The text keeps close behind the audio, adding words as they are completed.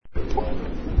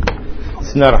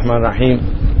بسم الله الرحمن الرحيم.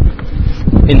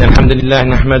 إن الحمد لله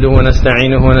نحمده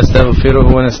ونستعينه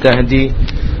ونستغفره ونستهديه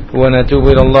ونتوب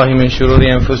إلى الله من شرور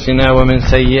أنفسنا ومن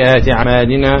سيئات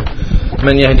أعمالنا.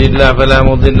 من يهدي الله فلا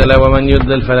مضل له ومن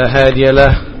يضلل فلا هادي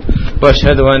له.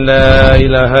 وأشهد أن لا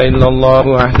إله إلا الله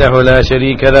وحده لا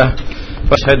شريك له.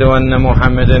 وأشهد أن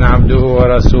محمدا عبده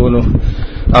ورسوله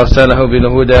أرسله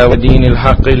بالهدى ودين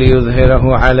الحق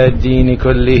ليظهره على الدين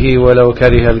كله ولو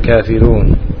كره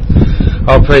الكافرون.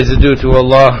 All praise is due to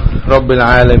Allah Rabbil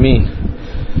Alameen.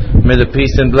 May the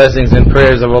peace and blessings and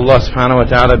prayers of Allah subhanahu wa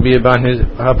ta'ala be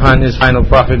upon His final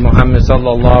Prophet Muhammad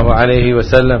sallallahu alayhi wa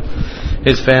sallam,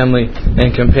 his family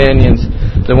and companions,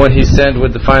 the one He sent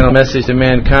with the final message to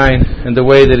mankind, and the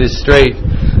way that is straight,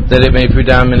 that it may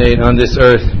predominate on this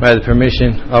earth by the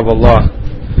permission of Allah.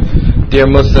 Dear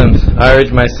Muslims, I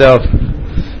urge myself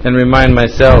and remind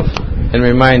myself and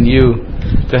remind you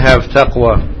to have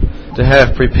taqwa, to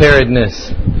have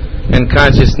preparedness and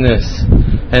consciousness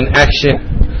and action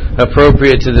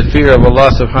appropriate to the fear of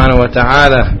Allah subhanahu wa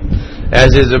ta'ala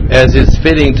as is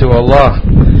fitting to Allah,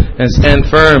 and stand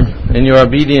firm in your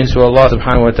obedience to Allah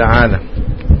subhanahu wa ta'ala.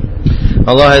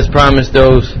 Allah has promised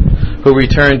those who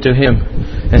return to Him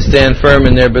and stand firm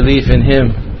in their belief in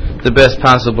Him the best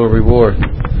possible reward.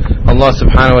 Allah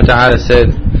subhanahu wa ta'ala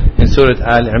said in Surah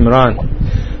Al-Imran,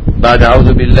 بعد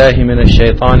أعوذ بالله من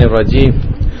الشيطان الرجيم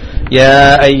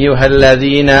يا أيها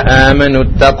الذين آمنوا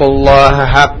اتقوا الله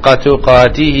حق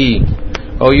تقاته.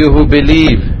 O you who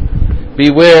believe,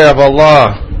 beware of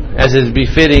Allah as is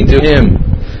befitting to Him.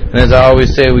 And as I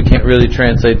always say, we can't really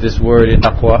translate this word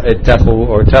ittaqu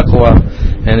or taqwa,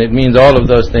 and it means all of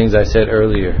those things I said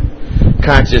earlier: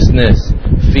 consciousness,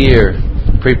 fear,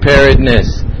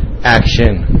 preparedness,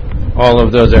 action. All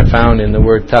of those are found in the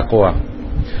word taqwa.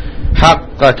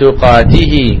 Haqqa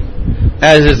tuqatihi,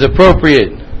 as is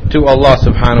appropriate to Allah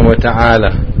subhanahu wa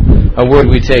ta'ala, a word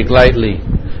we take lightly,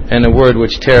 and a word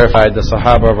which terrified the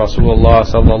Sahaba of Rasulullah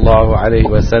sallallahu alayhi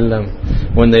wa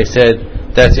sallam when they said,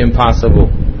 that's impossible.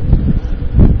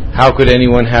 How could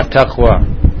anyone have taqwa?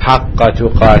 Haqqa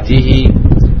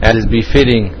tuqatihi, as is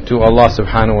befitting to Allah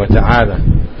subhanahu wa ta'ala.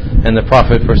 And the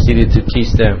Prophet proceeded to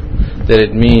teach them that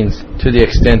it means to the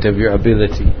extent of your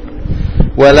ability.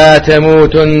 وَلَا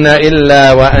تَمُوتُنَّ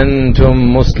إِلَّا وَأَنْتُمْ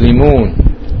مُسْلِمُونَ.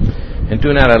 And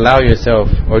do not allow yourself,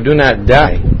 or do not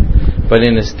die, but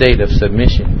in a state of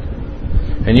submission.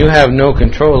 And you have no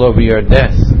control over your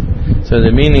death. So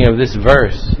the meaning of this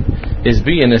verse is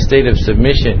be in a state of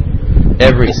submission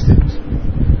every instant.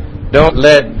 Don't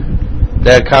let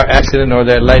that car accident or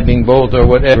that lightning bolt or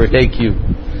whatever take you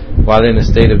while in a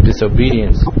state of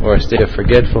disobedience or a state of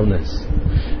forgetfulness.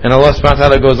 And Allah subhanahu wa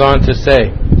ta'ala goes on to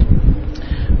say,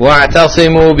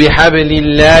 وَاعْتَصِمُوا بِحَبْلِ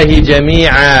اللَّهِ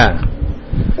جَمِيعًا.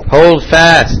 Hold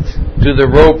fast to the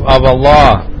rope of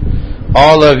Allah,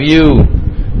 all of you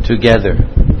together.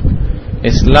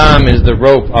 Islam is the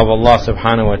rope of Allah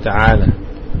subhanahu wa ta'ala,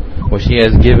 which He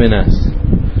has given us.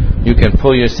 You can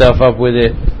pull yourself up with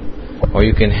it, or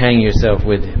you can hang yourself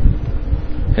with it.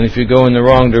 And if you go in the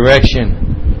wrong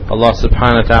direction, Allah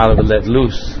subhanahu wa ta'ala will let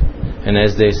loose, and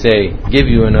as they say, give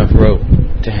you enough rope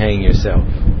to hang yourself.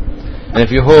 And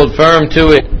if you hold firm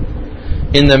to it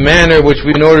in the manner which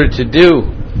we in order to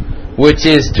do, which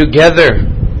is together,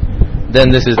 then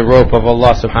this is the rope of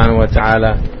Allah subhanahu wa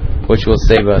ta'ala, which will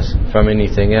save us from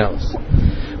anything else.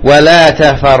 وَلَا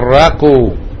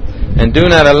تَفَرَّقُوا. And do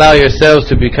not allow yourselves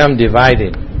to become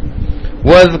divided.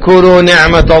 وَاذْكُرُوا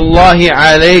نِعْمَةَ اللَّهِ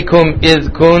عَلَيْكُمْ إِذْ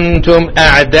كُنْتُمْ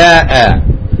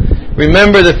أَعْدَاءً.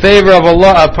 Remember the favor of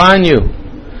Allah upon you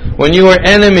when you were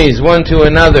enemies one to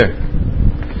another.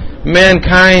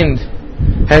 Mankind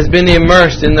has been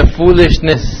immersed in the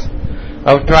foolishness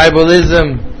of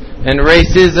tribalism and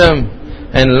racism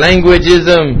and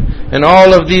languageism and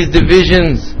all of these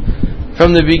divisions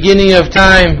from the beginning of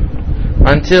time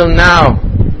until now,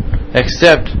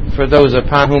 except for those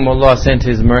upon whom Allah sent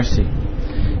His mercy.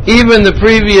 Even the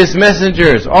previous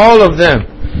messengers, all of them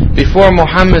before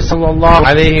Muhammad sallallahu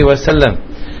alayhi wa sallam,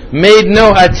 made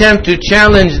no attempt to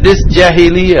challenge this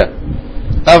jahiliyyah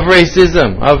of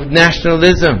racism, of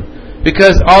nationalism,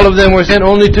 because all of them were sent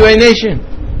only to a nation.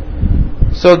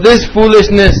 So this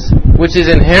foolishness, which is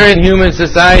inherent in human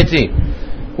society,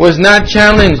 was not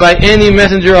challenged by any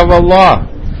messenger of Allah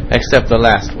except the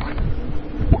last one.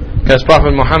 Because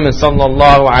Prophet Muhammad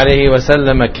sallallahu alayhi wa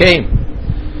sallam came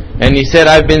and he said,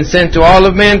 I've been sent to all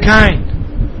of mankind,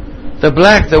 the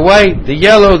black, the white, the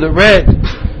yellow, the red,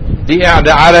 the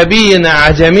Arabi and the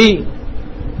Ajami.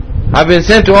 I've been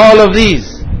sent to all of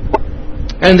these.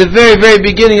 And the very, very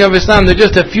beginning of Islam, there are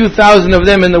just a few thousand of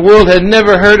them in the world had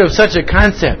never heard of such a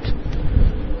concept.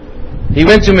 He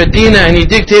went to Medina and he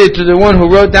dictated to the one who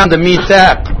wrote down the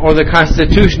Mithaq, or the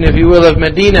constitution, if you will, of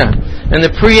Medina. And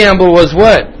the preamble was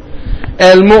what?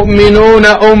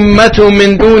 Al-mu'minuna ummatun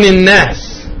min dunin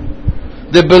nas.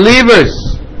 The believers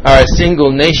are a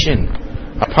single nation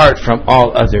apart from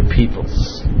all other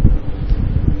peoples.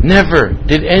 Never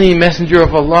did any messenger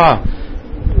of Allah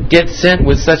get sent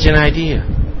with such an idea.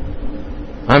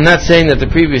 I'm not saying that the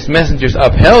previous messengers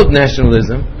upheld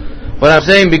nationalism, but I'm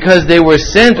saying because they were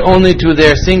sent only to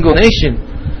their single nation,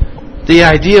 the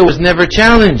idea was never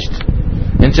challenged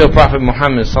until Prophet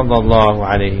Muhammad sallallahu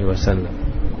alaihi wasallam.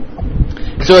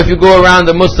 So if you go around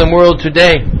the Muslim world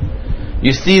today,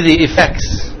 you see the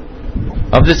effects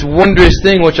of this wondrous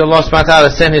thing which Allah subhanahu wa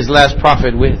ta'ala sent His last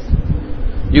prophet with.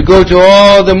 You go to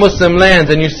all the Muslim lands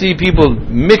and you see people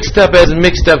mixed up as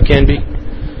mixed up can be.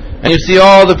 And you see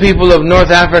all the people of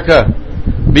North Africa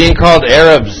being called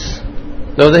Arabs,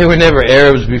 though they were never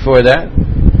Arabs before that.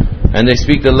 And they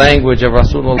speak the language of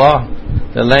Rasulullah,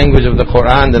 the language of the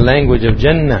Quran, the language of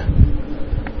Jannah.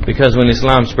 Because when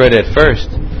Islam spread at first,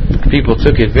 people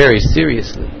took it very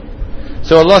seriously.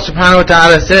 So Allah subhanahu wa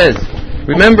ta'ala says,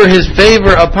 remember His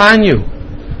favor upon you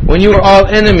when you were all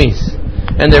enemies.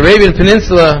 And the Arabian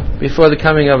Peninsula, before the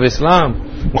coming of Islam,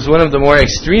 was one of the more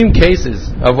extreme cases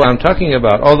of what I'm talking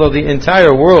about, although the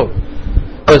entire world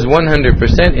was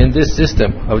 100% in this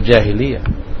system of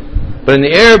Jahiliyyah. But in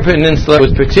the Arab Peninsula it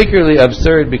was particularly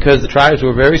absurd because the tribes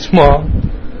were very small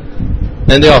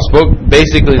and they all spoke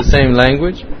basically the same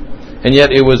language, and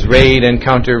yet it was raid and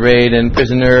counter-raid and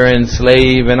prisoner and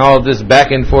slave and all this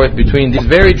back and forth between these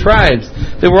very tribes.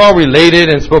 They were all related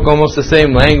and spoke almost the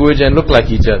same language and looked like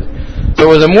each other. So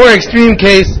it was a more extreme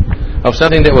case of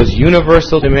something that was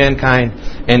universal to mankind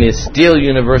and is still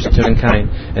universal to mankind,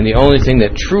 and the only thing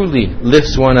that truly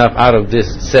lifts one up out of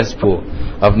this cesspool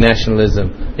of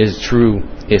nationalism is true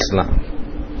Islam.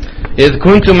 إِذْ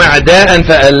كُنْتُمْ أَعْدَاءً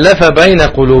فَأَلَّفَ بَيْنَ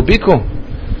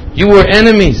قُلُوبِكُمْ. You were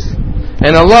enemies,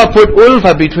 and Allah put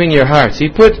ulfa between your hearts. He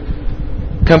put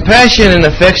compassion and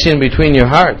affection between your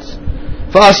hearts.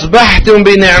 فَأَصْبَحْتُمْ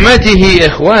بِنِعْمَتِهِ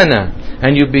إِخْوَانًا.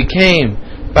 And you became,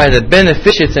 by the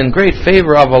beneficence and great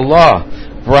favor of Allah,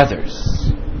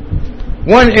 brothers.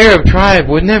 One Arab tribe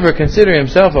would never consider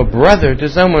himself a brother to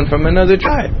someone from another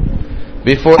tribe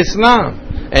before Islam.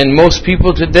 And most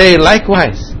people today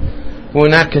likewise will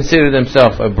not consider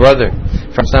themselves a brother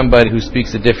from somebody who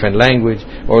speaks a different language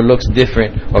or looks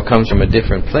different or comes from a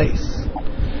different place.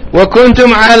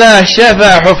 وَكُنْتُمْ عَلَى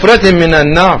شَفَى حُفْرَةٍ مِّنَ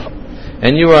النَّارِ.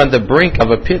 And you were on the brink of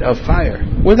a pit of fire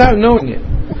without knowing it.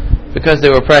 Because they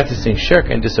were practicing shirk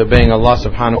and disobeying Allah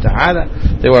subhanahu wa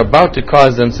ta'ala, they were about to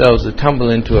cause themselves to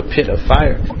tumble into a pit of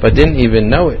fire, but didn't even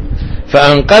know it.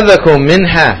 فَأَنْقَذَكُمْ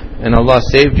مِنْهَا. And Allah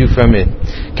saved you from it.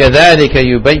 كَذَلِكَ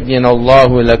يُبَيِّنَ اللَّهُ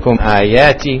لَكُمْ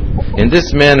آيَاتِ. In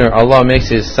this manner Allah makes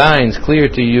His signs clear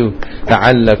to you.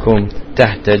 لَعَلَّكُمْ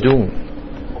تَهْتَدُونَ.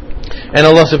 And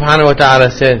Allah subhanahu wa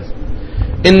ta'ala says,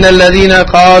 إِنَّ الَّذِينَ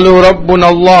قَالُوا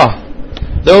رَبُّنَا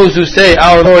اللَّهُ. Those who say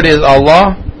our Lord is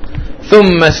Allah,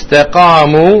 ثُمَّ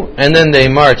اسْتَقَامُوا. And then they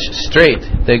march straight,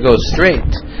 they go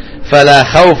straight. فَلَا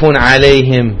خَوْفٌ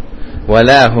عَلَيْهِمْ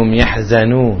وَلَا هُمْ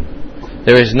يَحْزَنُونَ.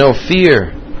 There is no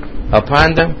fear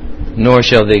upon them, nor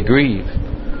shall they grieve.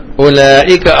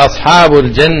 أُولَئِكَ أَصْحَابُ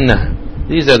الْجَنَّةِ.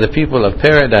 These are the people of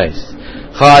paradise.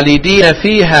 خَالِدِينَ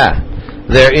فِيهَا.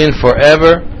 They're in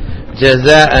forever.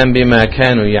 جَزَاءً بِمَا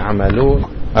كَانُوا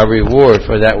يَعْمَلُونَ. A reward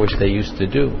for that which they used to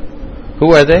do.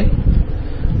 Who are they?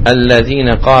 الَّذِينَ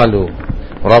قَالُوا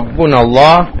رَبُّنَا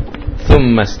اللَّهُ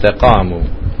ثُمَّ اسْتَقَامُوا.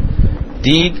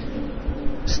 Deed,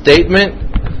 statement,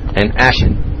 and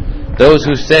action. Those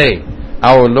who say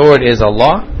our Lord is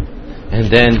Allah, and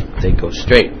then they go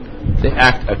straight. They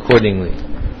act accordingly.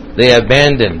 They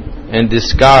abandon and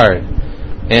discard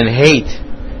and hate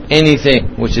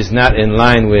anything which is not in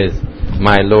line with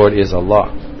my Lord is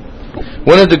Allah.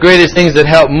 One of the greatest things that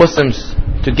help Muslims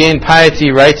to gain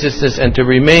piety, righteousness, and to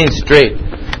remain straight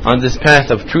on this path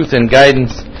of truth and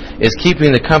guidance is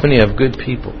keeping the company of good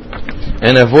people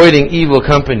and avoiding evil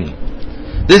company.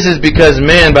 This is because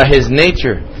man by his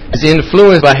nature is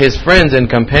influenced by his friends and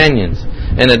companions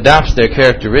and adopts their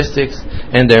characteristics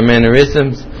and their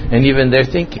mannerisms and even their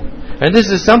thinking. And this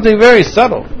is something very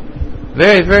subtle,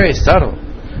 very, very subtle.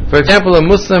 For example, a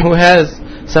Muslim who has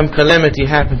some calamity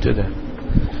happen to them.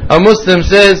 A Muslim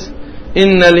says,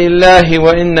 Inna lillahi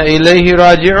wa inna ilayhi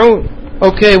raji'un.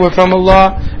 Okay, we're from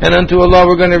Allah, and unto Allah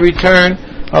we're going to return.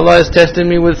 Allah has tested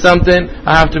me with something,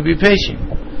 I have to be patient.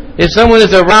 If someone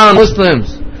is around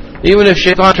Muslims, even if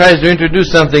shaitan tries to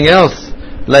introduce something else,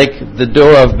 like the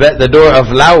door of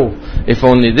law, if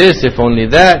only this, if only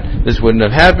that, this wouldn't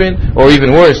have happened, or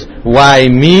even worse, why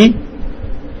me?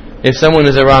 If someone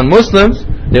is around Muslims,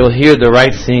 they will hear the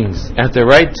right things at the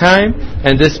right time,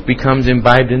 and this becomes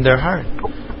imbibed in their heart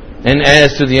and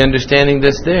adds to the understanding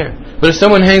that's there. But if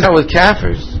someone hangs out with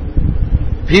kafirs,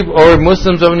 people or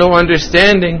Muslims of no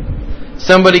understanding,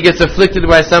 somebody gets afflicted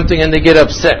by something and they get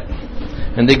upset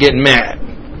and they get mad.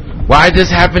 Why did this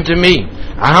happen to me?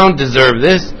 I don't deserve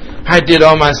this. I did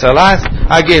all my salats,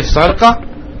 I gave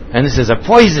sadaqah, and this is a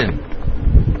poison.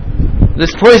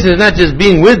 This poison is not just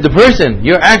being with the person.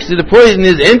 The poison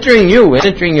is entering you,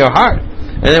 entering your heart.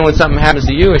 And then when something happens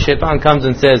to you, a shaitan comes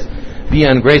and says, be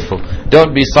ungrateful.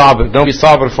 Don't be sabr. Don't be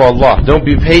sabr for Allah. Don't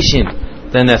be patient.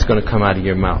 Then that's going to come out of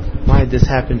your mouth. Why did this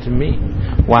happen to me?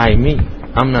 Why me?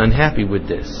 I'm not unhappy with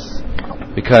this.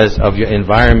 Because of your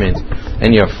environment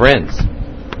and your friends.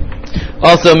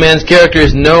 Also, man's character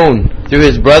is known through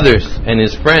his brothers and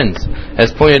his friends,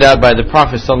 as pointed out by the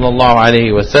Prophet sallallahu alaihi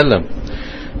wasallam.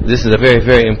 This is a very,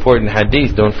 very important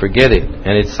hadith. Don't forget it.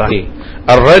 And it's sahih.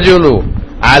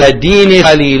 الرَّجُلُ عَلَى دِينِ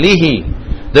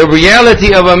خَلِيلِهِ. The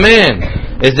reality of a man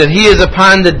is that he is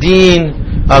upon the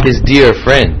deen of his dear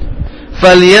friend.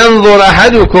 فَلْيَنْظُرْ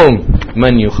أَحَدُكُمْ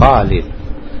مَنْ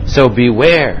يُخَالِلْ. So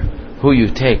beware who you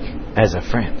take as a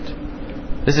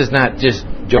friend. This is not just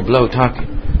Joe Blow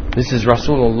talking. This is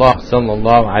Rasulullah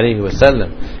sallallahu alaihi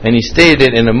wasallam, and he stated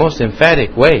it in the most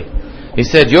emphatic way. He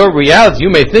said, your reality, you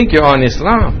may think you're on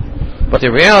Islam, but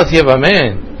the reality of a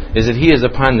man is that he is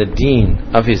upon the deen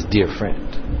of his dear friend.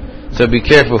 So be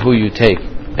careful who you take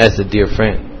as a dear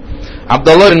friend.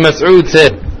 Abdullah bin Mas'ud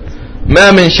said,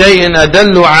 ما من شيء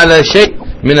أدل على شيء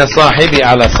من الصاحب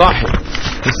على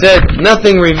صاحب. He said,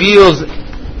 nothing reveals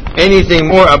anything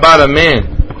more about a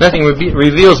man. Nothing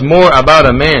reveals more about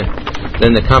a man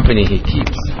than the company he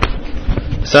keeps.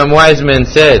 Some wise men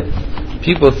said,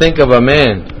 people think of a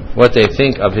man what they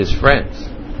think of his friends.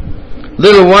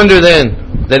 Little wonder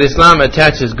then that Islam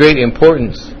attaches great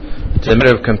importance to the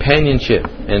matter of companionship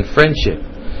and friendship.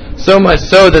 So much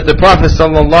so that the Prophet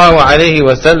sallallahu alaihi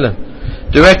wasallam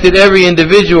directed every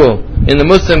individual in the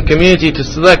Muslim community to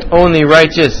select only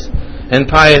righteous and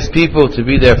pious people to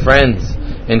be their friends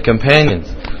and companions.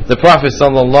 The Prophet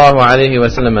sallallahu alaihi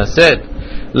wasallam said,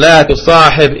 لا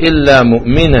تصاحب إلا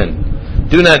مؤمنا.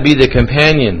 Do not be the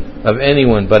companion of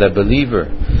anyone but a believer.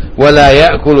 ولا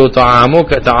يأكل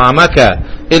طعامك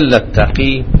إلا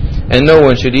التقي. And no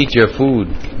one should eat your food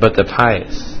but the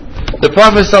pious. The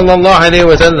Prophet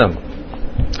ﷺ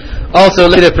also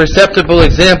laid a perceptible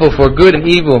example for good and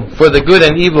evil, for the good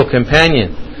and evil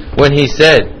companion, when he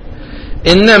said,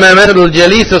 إنما مثل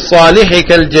الجليس الصالح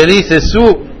كالجليس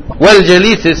السوء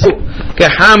والجليس السوء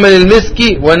كحامل المسك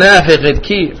ونافخ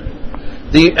الكير.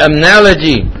 The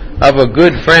analogy of a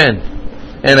good friend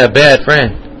and a bad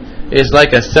friend is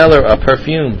like a seller of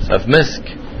perfumes, of misk,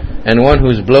 and one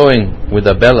who's blowing with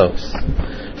a bellows.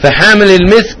 فحامل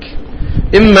المسك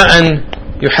إما أن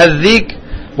يحذيك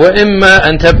وإما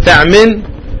أن تبتع منه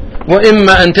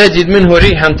وإما أن تجد منه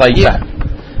ريحا طيبة.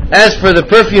 As for the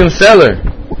perfume seller,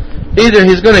 either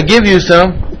he's going to give you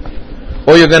some,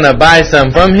 or you're going to buy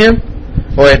some from him,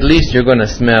 or at least you're going to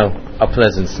smell a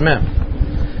pleasant smell.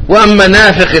 وأما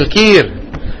نافخ الكير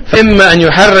فإما أن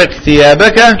يحرك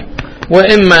ثيابك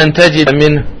وإما أن تجد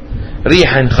منه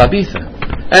ريحا خبيثة.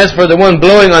 As for the one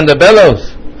blowing on the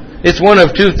bellows, it's one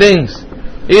of two things.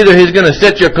 Either he's going to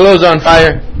set your clothes on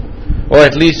fire, or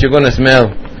at least you're going to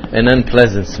smell an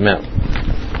unpleasant smell.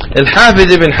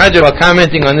 Al-Hafiz ibn Hajar, while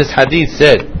commenting on this hadith,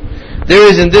 said, there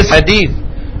is in this hadith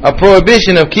a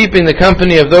prohibition of keeping the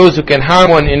company of those who can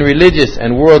harm one in religious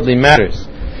and worldly matters,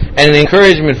 and an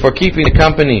encouragement for keeping the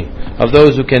company of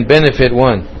those who can benefit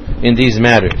one in these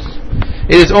matters.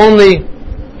 It is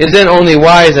then only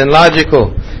wise and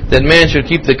logical that man should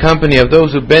keep the company of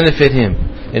those who benefit him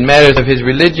in matters of his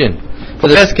religion. For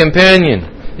the best companion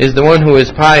is the one who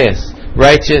is pious,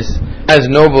 righteous, has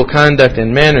noble conduct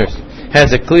and manners,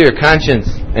 has a clear conscience,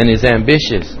 and is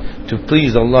ambitious to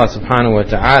please Allah subhanahu wa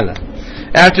ta'ala.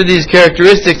 After these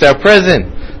characteristics are present,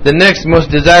 the next most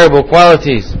desirable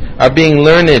qualities are being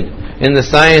learned in the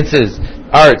sciences,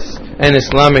 arts, and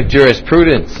Islamic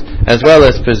jurisprudence, as well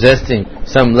as possessing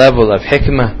some level of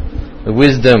hikmah,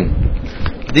 wisdom.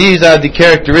 These are the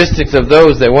characteristics of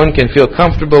those that one can feel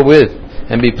comfortable with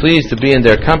and be pleased to be in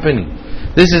their company.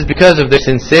 This is because of their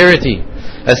sincerity,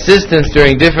 assistance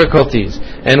during difficulties,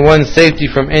 and one's safety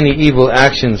from any evil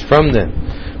actions from them.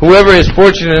 Whoever is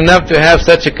fortunate enough to have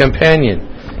such a companion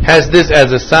has this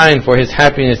as a sign for his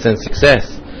happiness and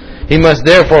success. He must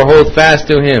therefore hold fast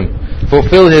to him,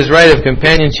 fulfill his right of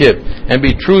companionship, and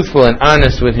be truthful and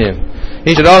honest with him.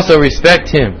 He should also respect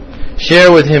him,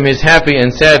 share with him his happy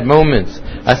and sad moments,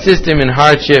 assist him in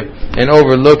hardship, and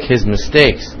overlook his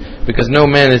mistakes, because no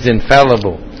man is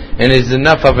infallible. and it is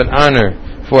enough of an honor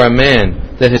for a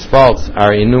man that his faults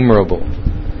are innumerable.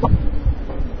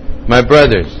 My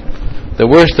brothers, the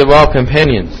worst of all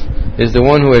companions is the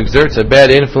one who exerts a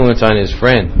bad influence on his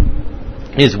friend,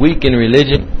 is weak in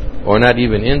religion, or not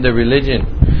even in the religion,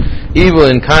 evil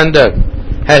in conduct,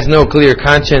 has no clear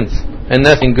conscience, and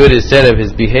nothing good is said of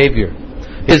his behavior.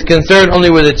 He is concerned only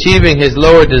with achieving his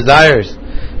lower desires,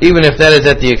 even if that is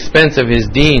at the expense of his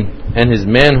deen and his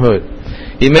manhood.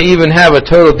 He may even have a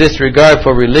total disregard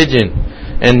for religion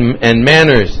and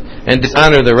manners, and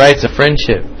dishonor the rights of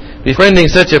friendship. Befriending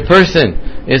such a person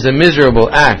is a miserable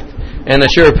act and a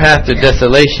sure path to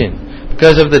desolation,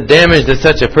 because of the damage that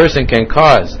such a person can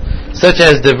cause, such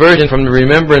as diversion from the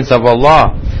remembrance of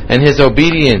Allah and His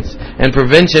obedience, and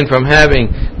prevention from having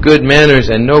good manners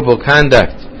and noble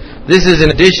conduct. This is in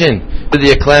addition to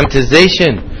the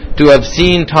acclimatization to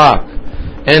obscene talk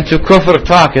and to kufr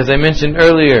talk, as I mentioned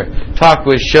earlier, talk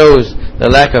which shows the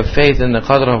lack of faith in the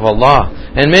qadr of Allah,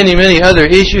 and many, many other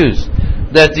issues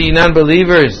that the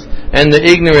non-believers and the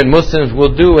ignorant Muslims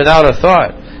will do without a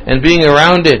thought, and being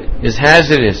around it is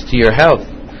hazardous to your health.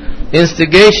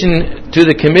 Instigation to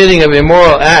the committing of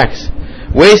immoral acts,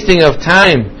 wasting of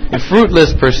time in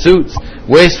fruitless pursuits,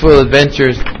 wasteful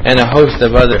adventures, and a host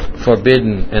of other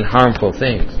forbidden and harmful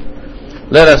things.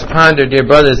 Let us ponder, dear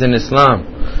brothers in Islam,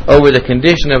 over the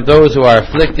condition of those who are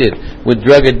afflicted with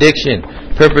drug addiction,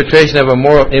 perpetration of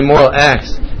immoral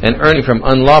acts, and earning from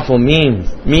unlawful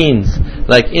means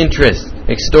like interest,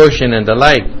 extortion, and the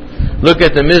like. Look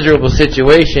at the miserable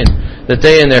situation that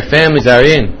they and their families are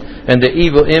in, and the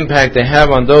evil impact they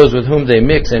have on those with whom they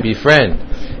mix and befriend.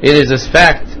 It is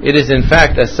in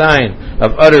fact a sign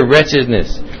of utter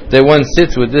wretchedness that one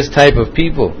sits with this type of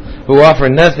people, who offer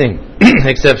nothing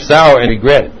except sorrow and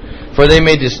regret, for they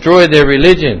may destroy their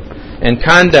religion and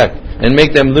conduct and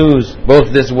make them lose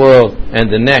both this world and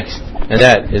the next, and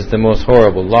that is the most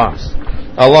horrible loss.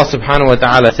 Allah subhanahu wa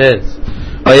ta'ala says,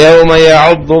 وَيَوْمَ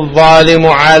يَعُضُّ الظَّالِمُ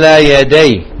عَلَى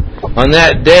يَدَيْهِ, on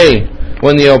that day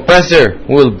when the oppressor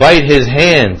will bite his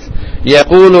hands,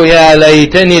 يَقُولُ يَا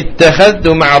لَيْتَنِي اتَّخَذْتُ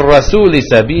مَعَ الرَّسُولِ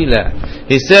سَبِيلًا,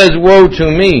 he says, woe to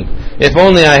me, if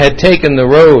only I had taken the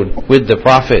road with the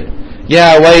Prophet.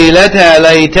 يَا وَيْلَتَا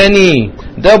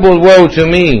لَيْتَنِي, double woe to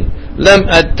me, لَمْ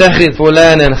أَتَّخِذْ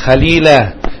فُلَانًا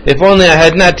خَلِيلًا, if only I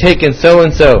had not taken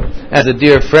so-and-so as a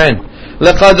dear friend.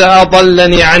 لَقَدْ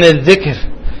أَضَلَّنِي عَنِ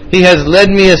الذِّكْرِ, he has led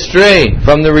me astray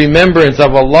from the remembrance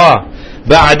of Allah.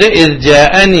 بَعْدَ إِذْ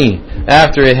جَاءَنِي,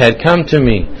 after it had come to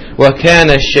me. وَكَانَ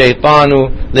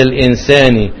الشَّيْطَانُ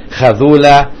لِلْإِنسَانِ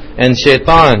خَذُولًا, and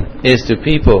shaitan is to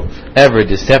people ever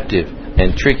deceptive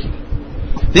and tricky.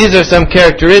 These are some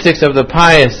characteristics of the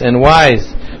pious and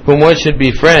wise whom one should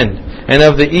befriend, and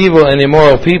of the evil and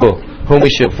immoral people whom we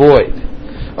should avoid.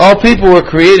 All people were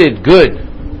created good,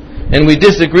 and we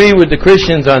disagree with the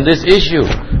Christians on this issue,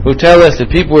 who tell us that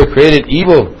people were created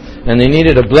evil and they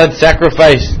needed a blood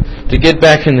sacrifice to get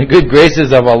back in the good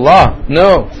graces of Allah.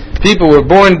 No, people were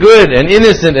born good and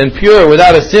innocent and pure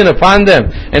without a sin upon them,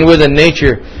 and with a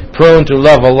nature prone to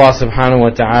love Allah subhanahu wa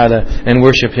ta'ala and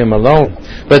worship Him alone.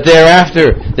 But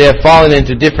thereafter they have fallen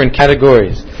into different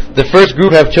categories. The first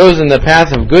group have chosen the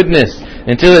path of goodness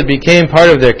until it became part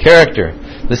of their character.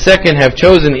 The second have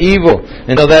chosen evil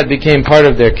until that became part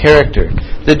of their character.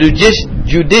 The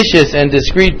judicious and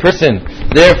discreet person,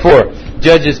 therefore,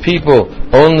 judges people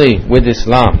only with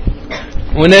Islam.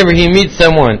 Whenever he meets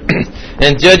someone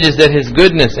and judges that his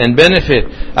goodness and benefit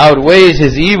outweighs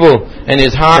his evil and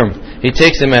his harm, he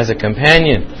takes him as a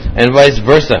companion, and vice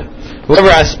versa. Whoever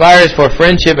aspires for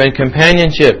friendship and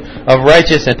companionship of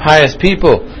righteous and pious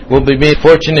people will be made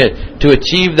fortunate to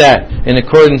achieve that in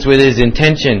accordance with his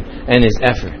intention and his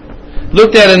effort.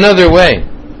 Looked at another way,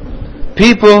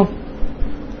 people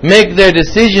make their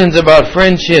decisions about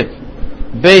friendship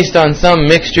based on some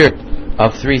mixture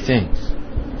of three things.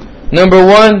 Number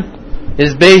one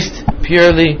is based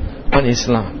purely on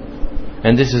Islam,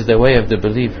 and this is the way of the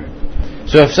believer.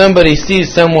 So if somebody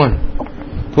sees someone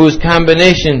whose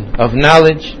combination of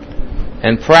knowledge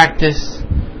and practice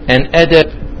and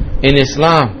adab in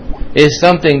Islam is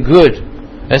something good,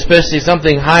 especially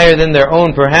something higher than their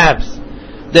own perhaps,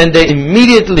 then they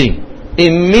immediately,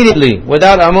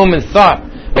 without a moment's thought,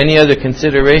 any other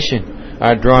consideration,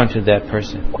 are drawn to that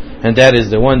person. And that is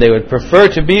the one they would prefer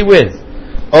to be with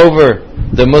over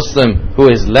the Muslim who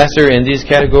is lesser in these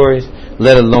categories,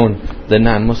 let alone the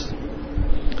non-Muslim.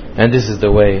 And this is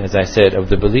the way, as I said, of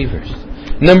the believers.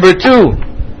 Number two,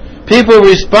 people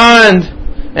respond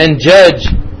and judge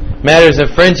matters of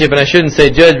friendship, and I shouldn't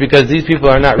say judge because these people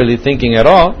are not really thinking at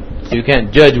all, so you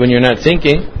can't judge when you're not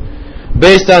thinking,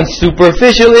 based on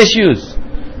superficial issues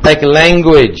like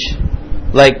language,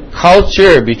 like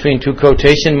culture between two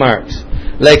quotation marks,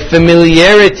 like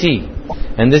familiarity.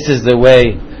 And this is the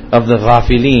way of the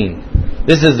ghafilin.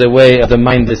 This is the way of the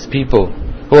mindless people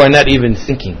who are not even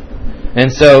thinking.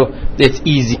 And so it's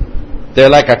easy. They're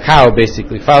like a cow,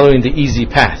 basically, following the easy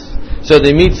path. So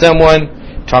they meet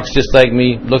someone, talks just like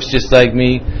me, looks just like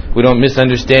me. We don't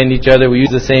misunderstand each other. We use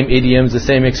the same idioms, the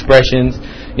same expressions.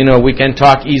 We can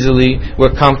talk easily.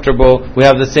 We're comfortable. We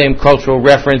have the same cultural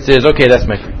references. Okay, that's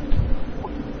my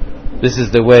friend. This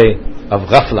is the way of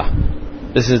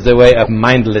ghafla. This is the way of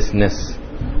mindlessness,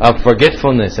 of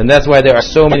forgetfulness. And that's why there are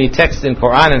so many texts in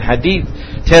Quran and Hadith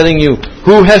telling you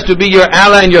who has to be your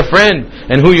ally and your friend,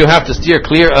 and who you have to steer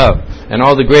clear of, and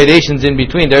all the gradations in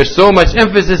between. There's so much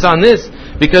emphasis on this,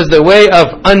 because the way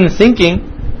of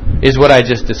unthinking is what I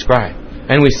just described.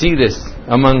 And we see this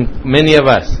among many of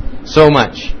us so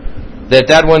much,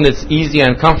 that one that's easy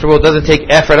and comfortable doesn't take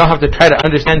effort. I don't have to try to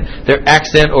understand their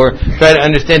accent or try to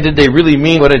understand did they really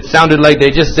mean what it sounded like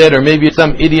they just said, or maybe it's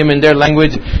some idiom in their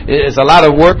language. It's a lot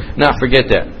of work. No,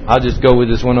 forget that. I'll just go with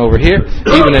this one over here.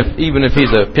 Even if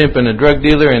he's a pimp and a drug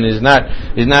dealer and is not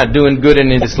doing good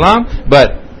in Islam,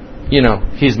 but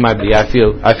he's my buddy. I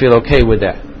feel okay with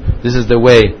that. This is the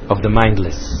way of the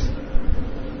mindless,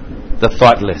 the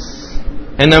thoughtless.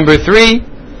 And number 3,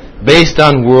 based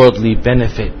on worldly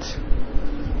benefit.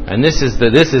 And this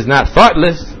is not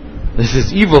thoughtless. This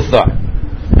is evil thought,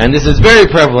 and this is very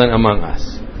prevalent among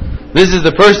us. This is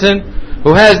the person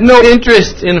who has no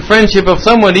interest in friendship of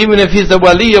someone, even if he's the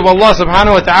wali of Allah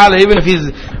subhanahu wa ta'ala, even if he's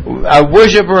a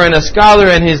worshipper and a scholar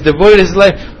and he's devoted his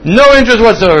life. No interest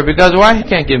whatsoever, because why? He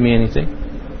can't give me anything.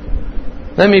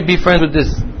 Let me be friends with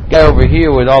this guy over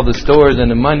here with all the stores and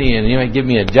the money, and he might give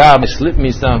me a job, slip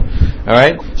me some.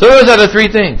 Alright? So those are the 3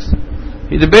 things.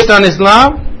 Either based on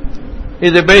Islam,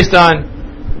 either based on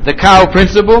the cow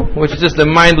principle, which is just the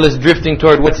mindless drifting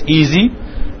toward what's easy,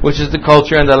 which is the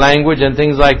culture and the language and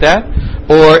things like that,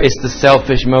 or it's the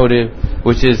selfish motive,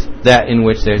 which is that in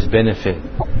which there's benefit.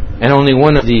 And only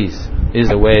one of these is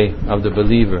the way of the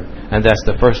believer, and that's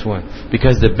the first one.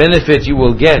 Because the benefit you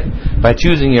will get by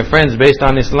choosing your friends based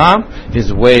on Islam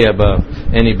is way above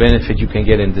any benefit you can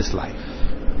get in this life.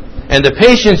 And the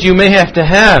patience you may have to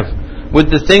have with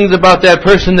the things about that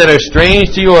person that are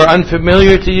strange to you or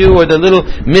unfamiliar to you, or the little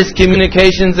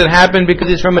miscommunications that happen because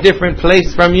he's from a different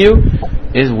place from you,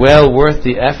 is well worth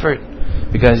the effort,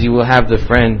 because you will have the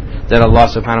friend that Allah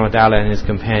subhanahu wa ta'ala and His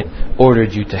companion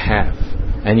ordered you to have,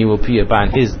 and you will be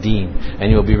upon His deen,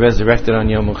 and you will be resurrected on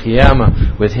Yawm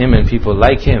al-Qiyamah with him and people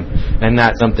like him, and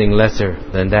not something lesser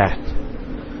than that.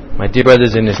 My dear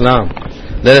brothers in Islam,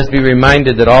 let us be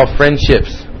reminded that all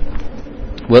friendships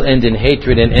will end in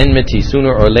hatred and enmity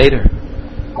sooner or later,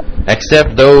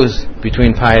 except those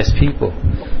between pious people,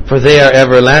 for they are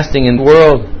everlasting in the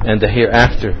world and the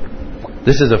hereafter.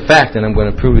 This is a fact, and I'm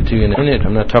going to prove it to you in a minute.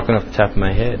 I'm not talking off the top of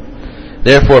my head.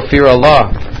 Therefore, fear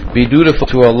Allah, be dutiful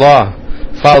to Allah,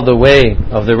 follow the way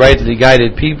of the rightly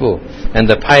guided people and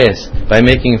the pious by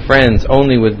making friends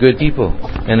only with good people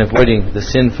and avoiding the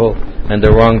sinful and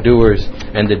the wrongdoers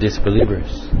and the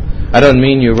disbelievers. I don't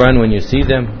mean you run when you see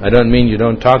them. I don't mean you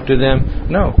don't talk to them.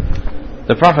 No.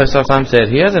 The Prophet ﷺ said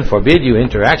He hasn't forbid you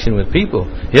interaction with people.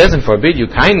 He hasn't forbid you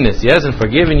kindness. He hasn't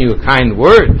forgiven you a kind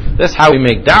word. That's how we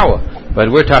make da'wah.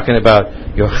 But we're talking about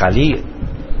your khalil.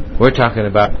 We're talking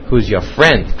about who's your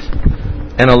friend.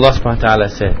 And Allah subhanahu wa ta'ala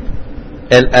said,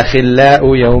 الْأَخِلَّاءُ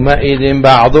يَوْمَئِذٍ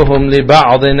بَعْضُهُمْ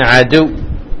لِبَعْضٍ عَدُوٌّ.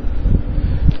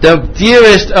 The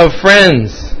dearest of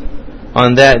friends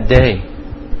on that day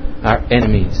are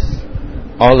enemies,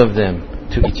 all of them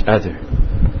to each other.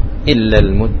 إِلَّا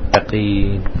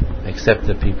الْمُتَّقِينَ, except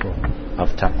the people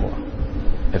of taqwa.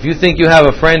 If you think you have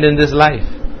a friend in this life,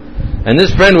 and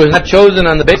this friend was not chosen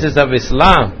on the basis of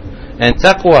Islam and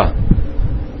taqwa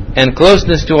and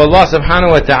closeness to Allah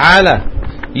subhanahu wa ta'ala,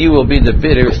 you will be the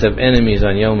bitterest of enemies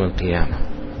on Yawm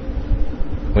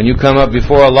al-Qiyamah. When you come up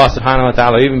before Allah subhanahu wa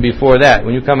ta'ala, even before that,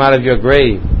 when you come out of your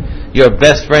grave, your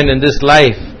best friend in this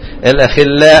life,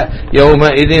 الْأَخِلَّاءُ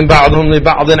يَوْمَئِذٍ بَعْضُهُمْ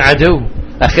لِبَعْضٍ عَدُوٌّ.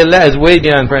 Akhillah is way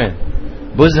beyond friend.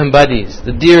 Bosom buddies,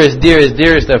 the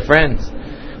dearest of friends,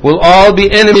 will all be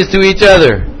enemies to each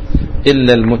other.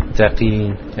 إِلَّا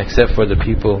الْمُتَّقِينَ, except for the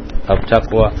people of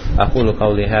taqwa. أقول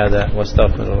قولي هذا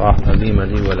واستغفر الله العظيم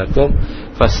لي ولكم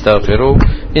فاستغفروه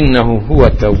إنه هو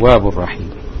التواب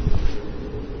الرحيم.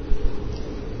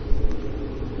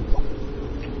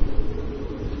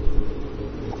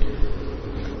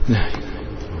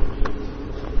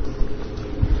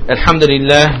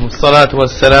 Alhamdulillah, wassalatu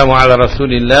wassalamu ala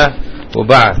rasulillah, wa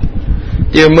ba'd.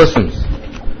 Dear Muslims,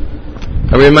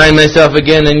 I remind myself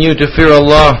again and you to fear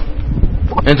Allah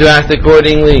and to act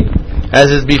accordingly as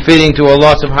is befitting to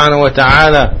Allah subhanahu wa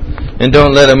ta'ala, and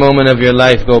don't let a moment of your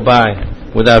life go by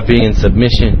without being in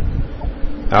submission.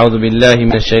 أعوذ بالله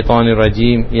من الشيطان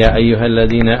الرجيم يا أيها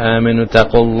الذين آمنوا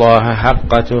اتقوا الله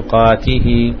حق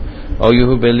تقاته. O you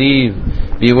who believe,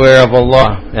 beware of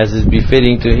Allah as is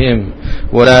befitting to Him.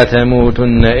 ولا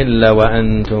تموتن إلا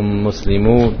وأنتم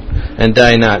مسلمون. And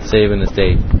die not save in a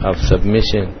state of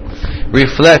submission.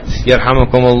 Reflect,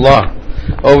 يرحمكم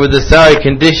الله, over the sorry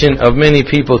condition of many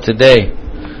people today,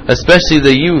 especially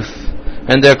the youth,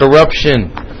 and their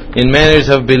corruption in manners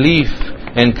of belief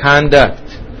and conduct.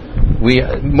 We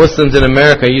Muslims in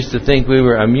America used to think we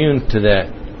were immune to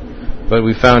that, but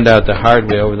we found out the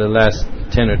hard way over the last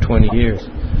 10 or 20 years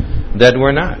that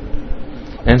we're not.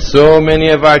 And so many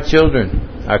of our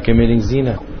children are committing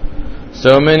zina.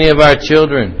 So many of our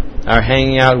children are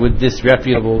hanging out with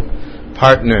disreputable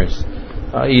partners,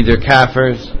 either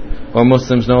kafirs or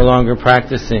Muslims no longer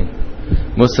practicing.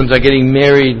 Muslims are getting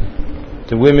married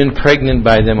to women pregnant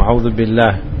by them, a'udhu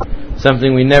billah.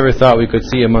 Something we never thought we could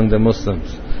see among the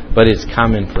Muslims, but it's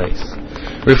commonplace.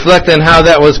 Reflect on how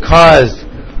that was caused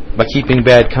by keeping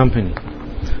bad company.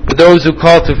 For those who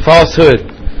call to falsehood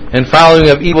and following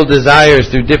of evil desires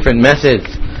through different methods,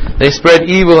 they spread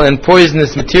evil and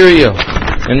poisonous material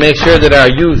and make sure that our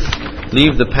youth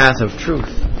leave the path of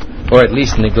truth, or at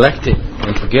least neglect it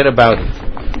and forget about it,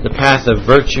 the path of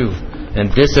virtue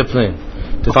and discipline,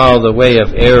 to follow the way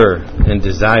of error and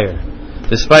desire,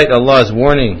 despite Allah's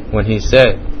warning when He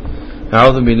said,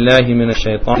 أعوذ بالله من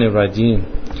الشيطان الرجيم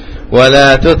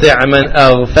ولا تطع من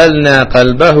أغفلنا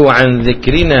قلبه عن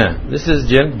ذكرنا. This is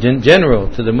general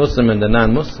to the Muslim and the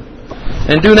non-Muslim.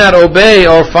 And do not obey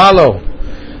or follow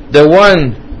the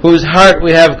one whose heart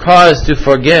we have caused to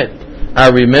forget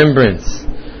our remembrance.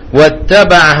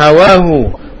 واتبع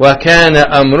هواه وكان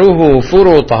أمره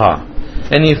فرطا.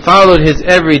 And he followed his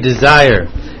every desire,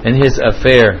 and his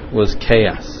affair was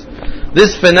chaos.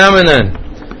 This phenomenon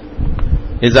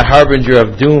is a harbinger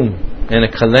of doom and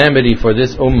a calamity for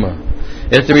this ummah.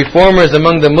 If the reformers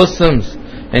among the Muslims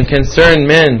and concerned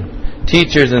men,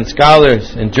 teachers and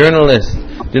scholars and journalists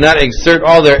do not exert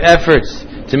all their efforts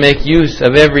to make use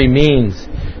of every means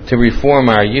to reform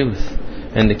our youth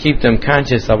and to keep them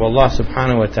conscious of Allah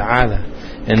subhanahu wa ta'ala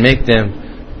and make them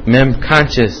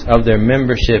conscious of their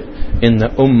membership in the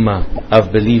ummah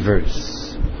of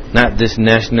believers, not this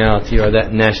nationality or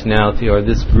that nationality or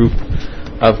this group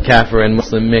of kafir and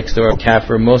Muslim mixed, or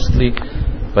kafir mostly,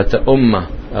 but the ummah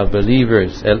of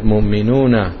believers.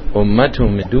 Al-mu'minuna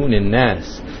ummatum min dunin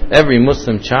nas. Every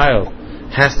Muslim child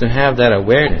has to have that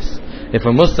awareness. If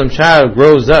a Muslim child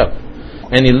grows up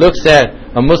and he looks at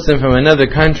a Muslim from another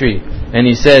country and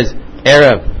he says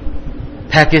Arab,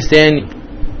 Pakistani,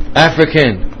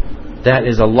 African, that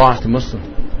is a lost Muslim.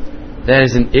 That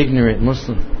is an ignorant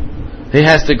Muslim. He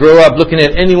has to grow up looking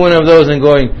at any one of those and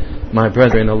going, my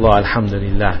brother in Allah,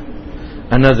 alhamdulillah.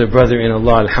 Another brother in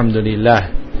Allah,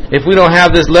 alhamdulillah. If we don't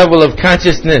have this level of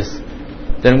consciousness,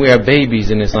 then we are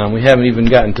babies in Islam. We haven't even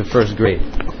gotten to first grade.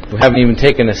 We haven't even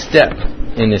taken a step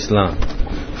in Islam.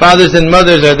 Fathers and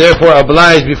mothers are therefore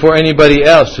obliged before anybody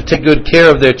else to take good care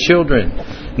of their children,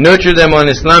 nurture them on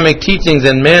Islamic teachings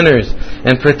and manners,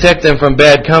 and protect them from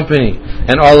bad company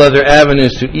and all other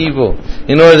avenues to evil,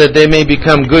 in order that they may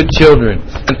become good children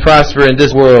and prosper in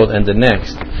this world and the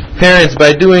next. Parents,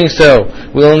 by doing so,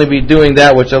 will only be doing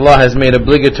that which Allah has made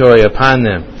obligatory upon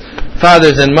them.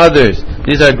 Fathers and mothers,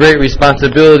 these are great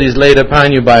responsibilities laid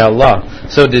upon you by Allah,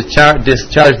 so discharge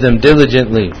them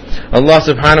diligently. Allah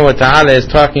subhanahu wa ta'ala is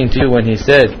talking to you when He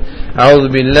said,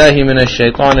 أعوذ بالله من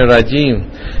الشيطان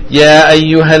الرجيم يا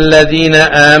أيها الذين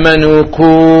آمنوا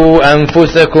قوا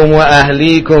أنفسكم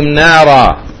وأهليكم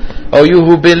نارا. O you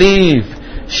who believe,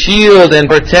 shield and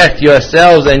protect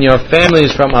yourselves and your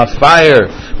families from a fire.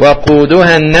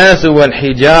 وَقُودُهَا النَّاسُ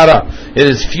وَالْحِجَارَةُ. It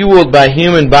is fueled by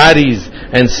human bodies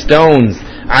and stones.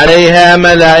 عَلَيْهَا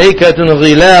مَلَائِكَةٌ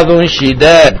غِلَاظٌ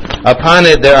شِدَادٌ. Upon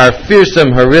it there are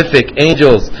fearsome, horrific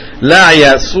angels. لَا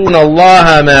يَعْصُونَ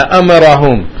اللَّهَ مَا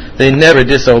أَمَرَهُمْ. They never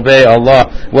disobey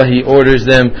Allah, what He orders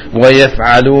them.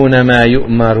 وَيَفْعَلُونَ مَا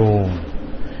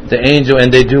يُؤْمَرُونَ. The angel,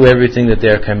 and they do everything that they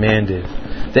are commanded.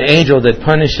 The angel that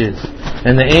punishes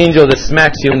and the angel that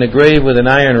smacks you in the grave with an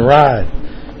iron rod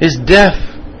is deaf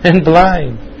and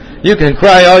blind. You can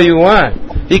cry all you want,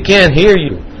 he can't hear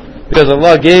you, because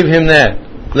Allah gave him that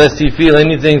lest he feel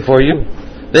anything for you.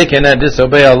 They cannot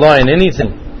disobey Allah in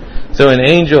anything. So an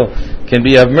angel can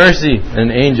be of mercy,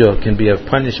 an angel can be of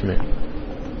punishment.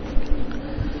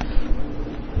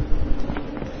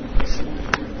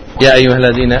 يا أيها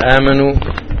الذين آمنوا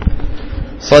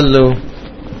صلوا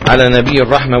على نبي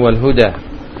الرحمة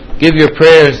والهدى. Give your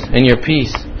prayers and your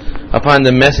peace upon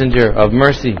the messenger of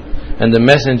mercy and the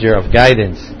messenger of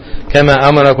guidance. كما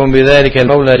أمركم بذلك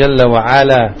المولى جل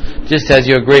وعلا, just as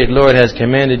your great Lord has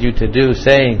commanded you to do,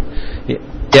 saying,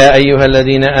 يا أيها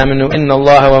الذين آمنوا إن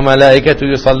الله وملائكته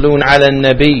يصلون على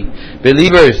النبي.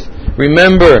 Believers,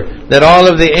 remember that all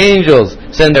of the angels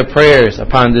send their prayers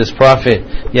upon this prophet.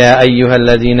 يا أيها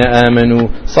الذين آمنوا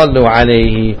صلوا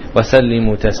عليه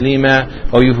وسلموا تسليما.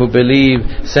 O you who believe,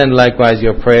 send likewise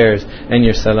your prayers and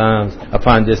your salams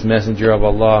upon this messenger of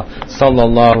Allah صلى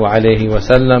الله عليه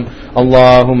وسلم.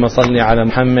 اللهم صل على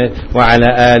محمد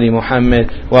وعلى آل محمد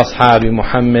وأصحاب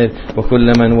محمد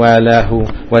وكل من والاه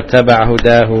واتبع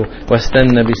هداه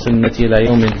واستنى بسنته إلى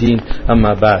يوم الدين.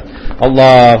 أما بعد,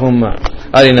 اللهم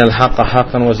أرنا الحق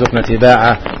حقا وارزقنا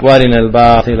اتباعه وأرنا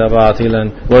الباطل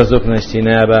باطلا وارزقنا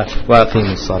اجتنابه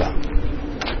وأقيم الصلاة.